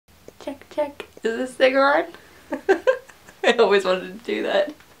Check. Is this thing on? I always wanted to do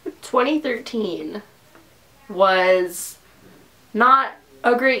that. 2013 was not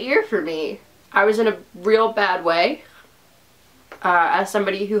a great year for me. I was in a real bad way. As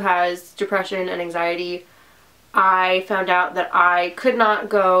somebody who has depression and anxiety, I found out that I could not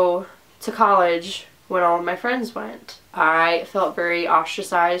go to college when all of my friends went. I felt very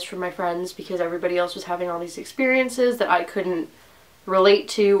ostracized from my friends because everybody else was having all these experiences that I couldn't relate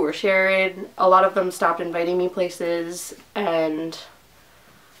to or share in. A lot of them stopped inviting me places, and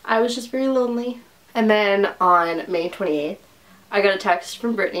I was just very lonely. And then on May 28th, I got a text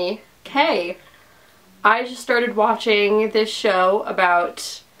from Brittany. Hey, I just started watching this show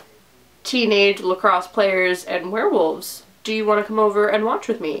about teenage lacrosse players and werewolves. Do you want to come over and watch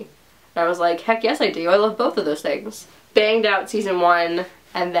with me? And I was like, heck yes I do. I love both of those things. Banged out season 1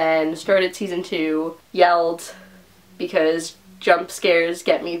 and then started season 2. Yelled because jump scares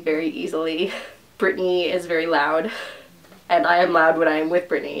get me very easily. Brittany is very loud, and I am loud when I am with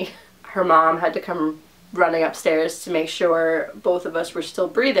Brittany. Her mom had to come running upstairs to make sure both of us were still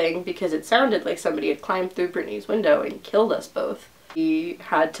breathing because it sounded like somebody had climbed through Brittany's window and killed us both. He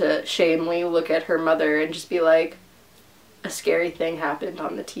had to shamefully look at her mother and just be like, a scary thing happened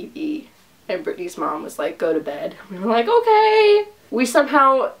on the TV. And Brittany's mom was like, go to bed. We were like, okay. We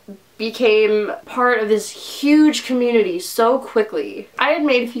somehow became part of this huge community so quickly. I had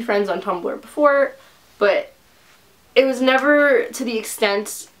made a few friends on Tumblr before, but it was never to the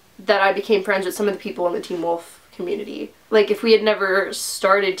extent that I became friends with some of the people in the Teen Wolf community. Like, if we had never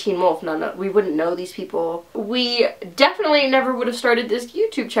started Teen Wolf, we wouldn't know these people. We definitely never would have started this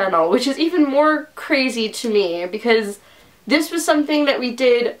YouTube channel, which is even more crazy to me because this was something that we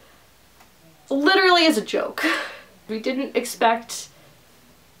did literally as a joke. We didn't expect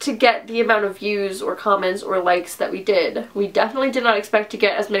to get the amount of views or comments or likes that we did. We definitely did not expect to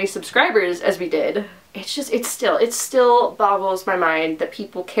get as many subscribers as we did. It's just, it still boggles my mind that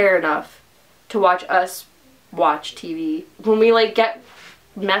people care enough to watch us watch TV. When we like get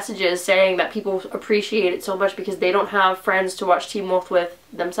messages saying that people appreciate it so much because they don't have friends to watch Teen Wolf with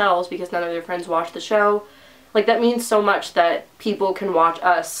themselves because none of their friends watch the show, like that means so much that people can watch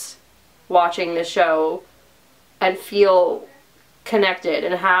us watching the show and feel connected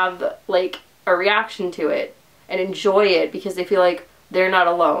and have like a reaction to it and enjoy it because they feel like they're not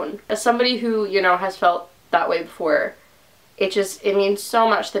alone. As somebody who, you know, has felt that way before, it means so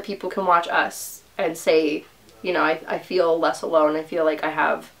much that people can watch us and say, you know, I feel less alone. I feel like I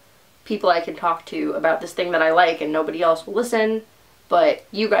have people I can talk to about this thing that I like and nobody else will listen, but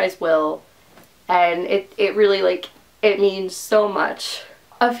you guys will. And it really, like, it means so much.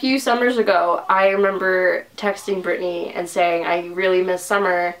 A few summers ago, I remember texting Brittany and saying I really miss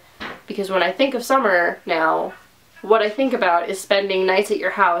summer because when I think of summer now, what I think about is spending nights at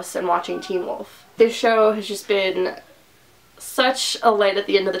your house and watching Teen Wolf. This show has just been such a light at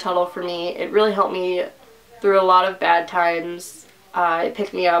the end of the tunnel for me. It really helped me through a lot of bad times. It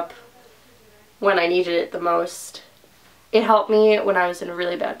picked me up when I needed it the most. It helped me when I was in a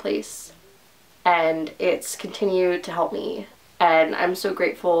really bad place, and it's continued to help me. And I'm so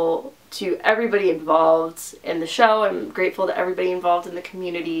grateful to everybody involved in the show. I'm grateful to everybody involved in the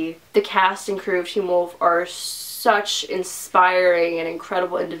community. The cast and crew of Teen Wolf are such inspiring and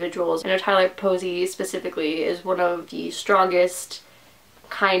incredible individuals. And Tyler Posey specifically is one of the strongest,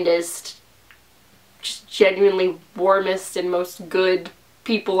 kindest, just genuinely warmest and most good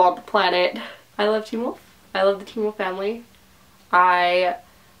people on the planet. I love Teen Wolf. I love the Teen Wolf family. I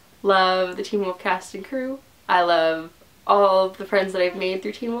love the Teen Wolf cast and crew. I love all of the friends that I've made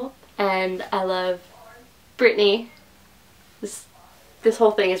through Teen Wolf. And I love Brittany. This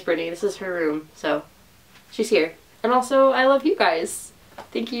whole thing is Brittany. This is her room, so she's here. And also, I love you guys.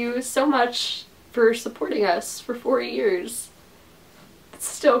 Thank you so much for supporting us for 4 years. It's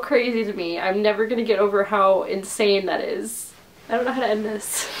still crazy to me. I'm never gonna get over how insane that is. I don't know how to end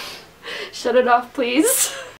this. Shut it off, please.